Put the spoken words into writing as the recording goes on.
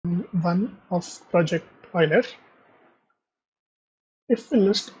1 of project Euler. If we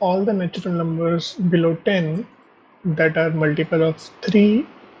list all the natural numbers below 10 that are multiple of 3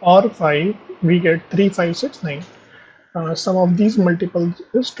 or 5, we get 3, 5, 6, 9. Sum of these multiples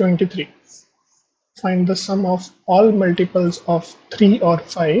is 23. Find the sum of all multiples of 3 or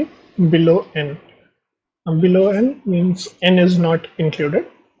 5 below n. Below n means n is not included.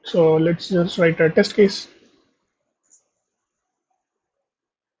 So let's just write a test case.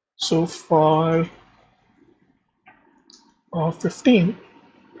 So for 15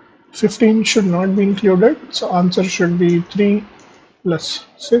 should not be included. So answer should be 3 plus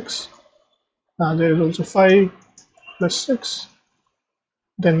 6. There is also 5 plus 6.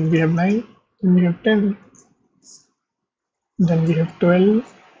 Then we have 9. Then we have 10. Then we have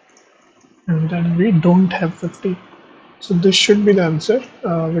 12. And then we don't have 50. So this should be the answer,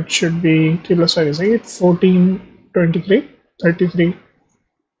 which should be 3 plus 5 is 8, 14, 23, 33,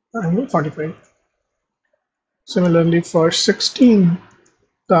 and 45. Similarly, for 16,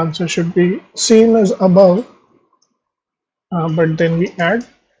 the answer should be same as above, but then we add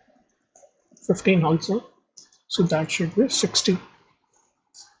 15 also. So that should be 60.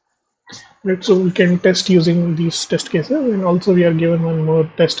 Right, so we can test using these test cases, and also we are given one more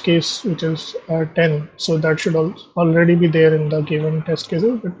test case which is 10. So that should already be there in the given test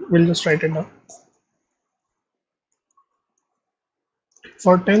cases, but we'll just write it down.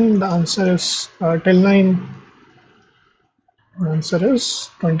 For 10, the answer is till 9. The answer is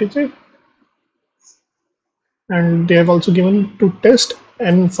 23. And they have also given to test,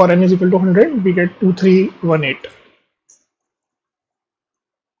 and for n is equal to 100, we get 2318.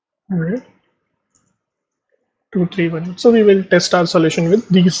 Alright. 2318. So we will test our solution with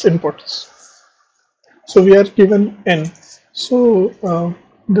these inputs. So we are given n. So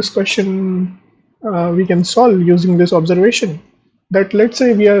this question we can solve using this observation, that let's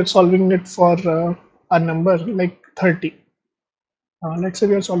say we are solving it for a number like 30. Let's say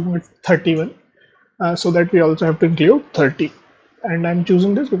we are solving it 31. So that we also have to include 30. And I'm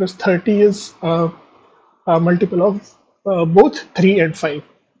choosing this because 30 is a multiple of both 3 and 5.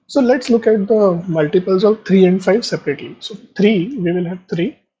 So let's look at the multiples of 3 and 5 separately. So 3, we will have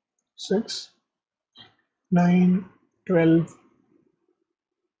 3, 6, 9, 12,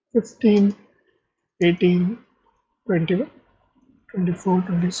 15, 18, 21, 24,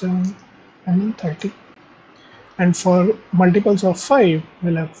 27, and 30. And for multiples of 5,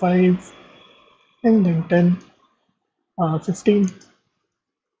 we'll have 5, and then 10, 15,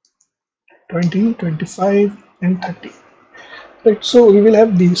 20, 25, and 30. Right, so we will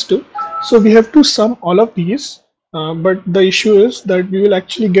have these two. So we have to sum all of these, but the issue is that we will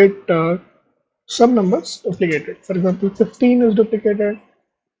actually get some numbers duplicated. For example, 15 is duplicated,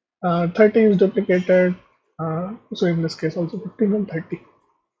 30 is duplicated, so in this case also 15 and 30.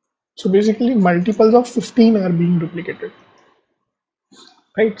 So basically multiples of 15 are being duplicated.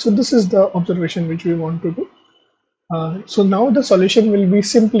 Right, so this is the observation which we want to do. So now the solution will be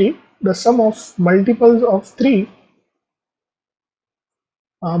simply the sum of multiples of 3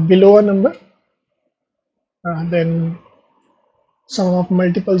 below a number, then sum of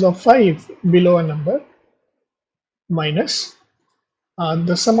multiples of 5 below a number, minus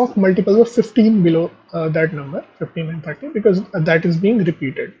the sum of multiples of 15 below that number, 15 and 30, because that is being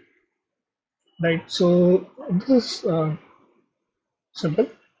repeated. Right, so this is simple.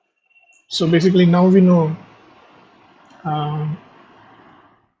 So basically now we know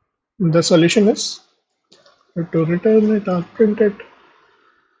the solution is to return it or print it.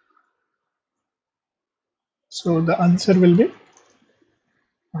 So the answer will be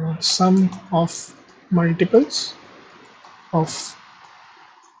sum of multiples of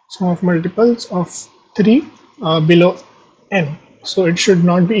 3 below n. So it should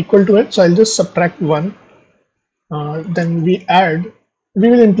not be equal to n. So I'll just subtract 1. Then we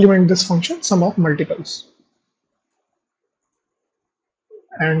will implement this function sum of multiples.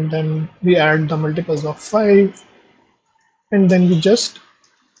 And then we add the multiples of 5. And then we just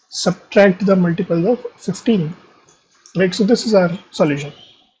subtract the multiples of 15. Right, so this is our solution.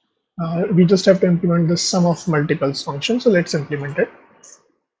 We just have to implement the sum of multiples function. So let's implement it.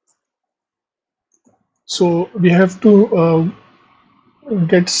 So we have to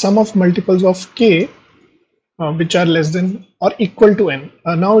get sum of multiples of k which are less than or equal to n.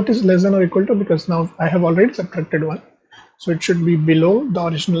 Now it is less than or equal to because now I have already subtracted 1. So it should be below the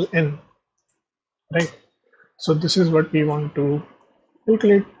original n. Right. So this is what we want to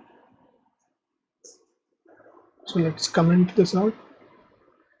calculate. So let's comment this out.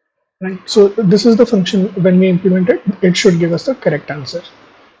 Right. So this is the function. When we implement it, it should give us the correct answer.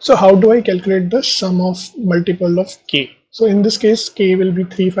 So how do I calculate the sum of multiple of k? So in this case, k will be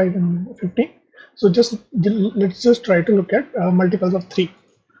 3, 5, and 15. So let's just try to look at multiples of 3.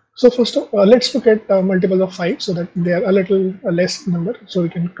 So first of all, let's look at multiples of 5 so that they are a little less number, so we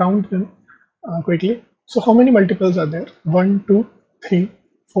can count them quickly. So how many multiples are there? 1, 2, 3,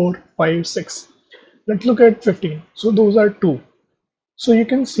 4, 5, 6. Let's look at 15. So those are 2. So you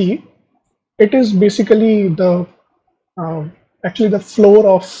can see it is basically the actually the floor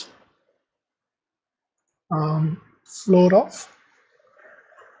of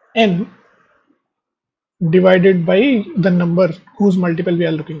n divided by the number whose multiple we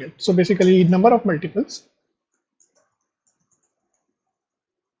are looking at. So basically number of multiples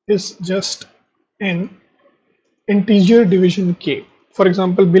is just n integer division k. For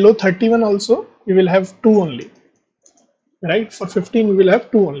example, below 31 also we will have 2 only, right? For 15 we will have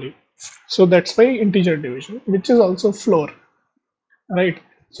 2 only. So that's why integer division, which is also floor, right?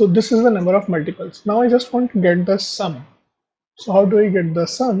 So this is the number of multiples. Now I just want to get the sum. So how do I get the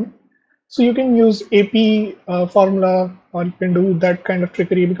sum? So you can use AP formula, or you can do that kind of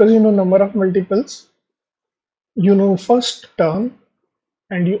trickery, because you know number of multiples, you know first term,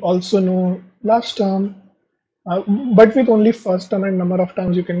 and you also know last term. But with only first term and number of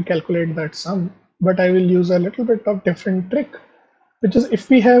terms, you can calculate that sum. But I will use a little bit of different trick, which is if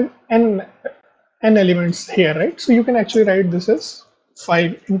we have n elements here, right? So you can actually write this as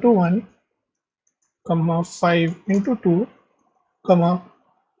 5 into 1, comma 5 into 2, comma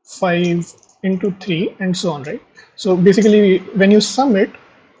 5 into 3, and so on, right? So basically when you sum it,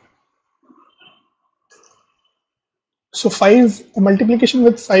 so 5 multiplication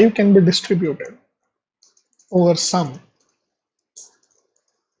with 5 can be distributed over sum,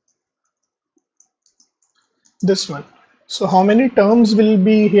 this one. So how many terms will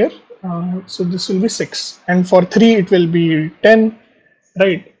be here? So this will be 6, and for 3 it will be 10,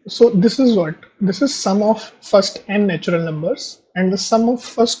 right? So this is what? This is sum of first n natural numbers, and the sum of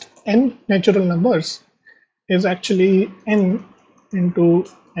first n natural numbers is actually n into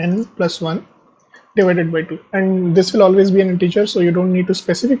n plus 1 divided by 2, and this will always be an integer, so you don't need to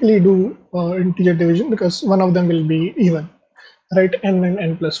specifically do integer division because one of them will be even, right? N and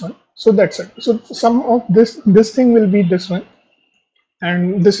n plus 1. So that's it. So sum of this thing will be this one,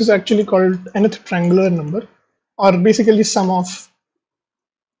 and this is actually called nth triangular number, or basically sum of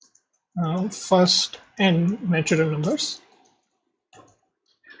first n natural numbers,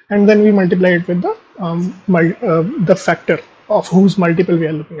 and then we multiply it with the factor of whose multiple we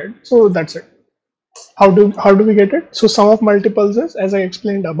are looking at. So that's it. How do we get it? So sum of multiples is, as I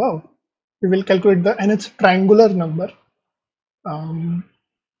explained above, we will calculate the nth triangular number,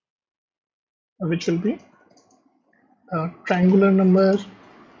 which will be triangular number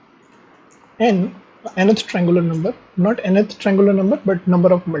nth triangular number, not nth triangular number, but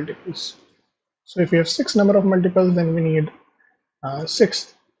number of multiples. So if we have 6 number of multiples, then we need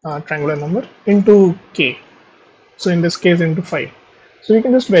 6 triangular number into k. So in this case into 5. So you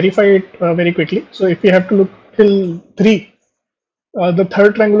can just verify it very quickly. So if you have to look till 3, the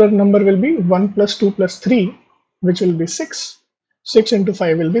third triangular number will be 1 plus 2 plus 3, which will be 6. 6 into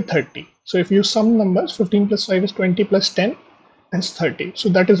 5 will be 30. So if you sum numbers, 15 plus 5 is 20 plus 10 is 30. So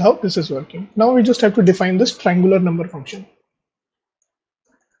that is how this is working. Now we just have to define this triangular number function.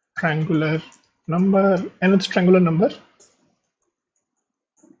 Triangular number, nth triangular number,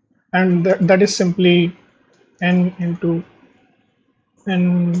 and that is simply n into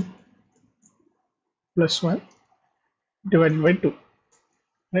n plus 1 divided by 2,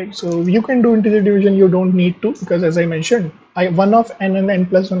 right? So you can do integer division, you don't need to, because as I mentioned, one of n and n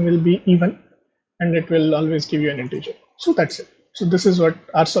plus 1 will be even, and it will always give you an integer. So that's it. So this is what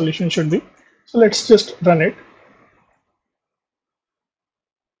our solution should be. So let's just run it.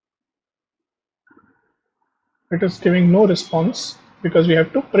 It is giving no response because we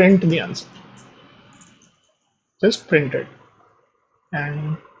have to print the answer. Just print it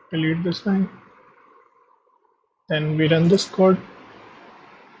and delete this line. Then we run this code.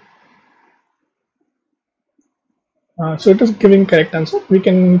 So it is giving correct answer. We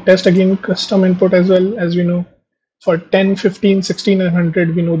can test again custom input as well. As we know, for 10, 15, 16 and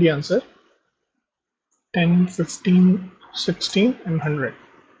 100 we know the answer. 10, 15, 16 and 100.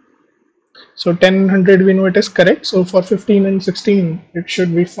 So 10 and 100 we know it is correct. So for 15 and 16 it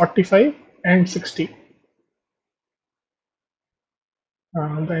should be 45 and 60.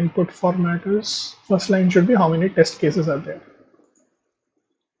 The input format is, first line should be how many test cases are there.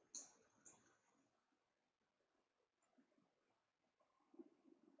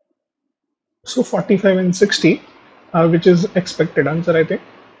 So 45 and 60, which is expected answer, I think.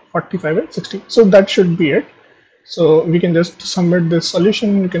 45 and 60. So that should be it. So we can just submit this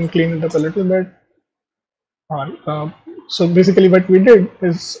solution. You can clean it up a little bit, or So basically what we did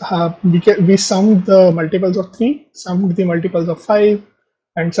is we summed the multiples of 3, summed the multiples of 5,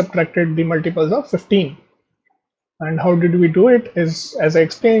 and subtracted the multiples of 15. And how did we do it is, as I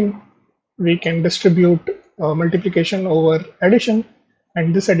explained, we can distribute multiplication over addition,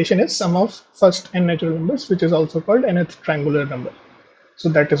 and this addition is sum of first n natural numbers, which is also called nth triangular number. So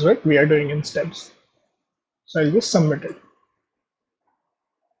that is what we are doing in steps. So I'll just submit it.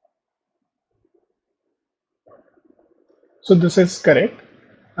 So this is correct.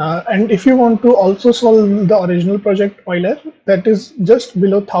 And if you want to also solve the original project Euler, that is just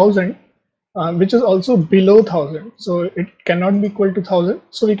below 1000, which is also below 1000. So it cannot be equal to 1000.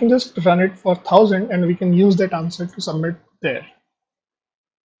 So we can just run it for 1000 and we can use that answer to submit there.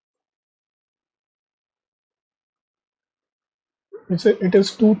 It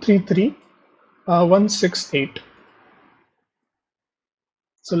is 233,168.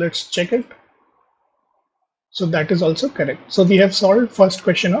 So let's check it. So that is also correct. So we have solved first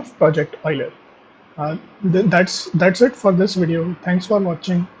question of project Euler. That's it for this video. Thanks for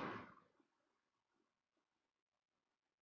watching.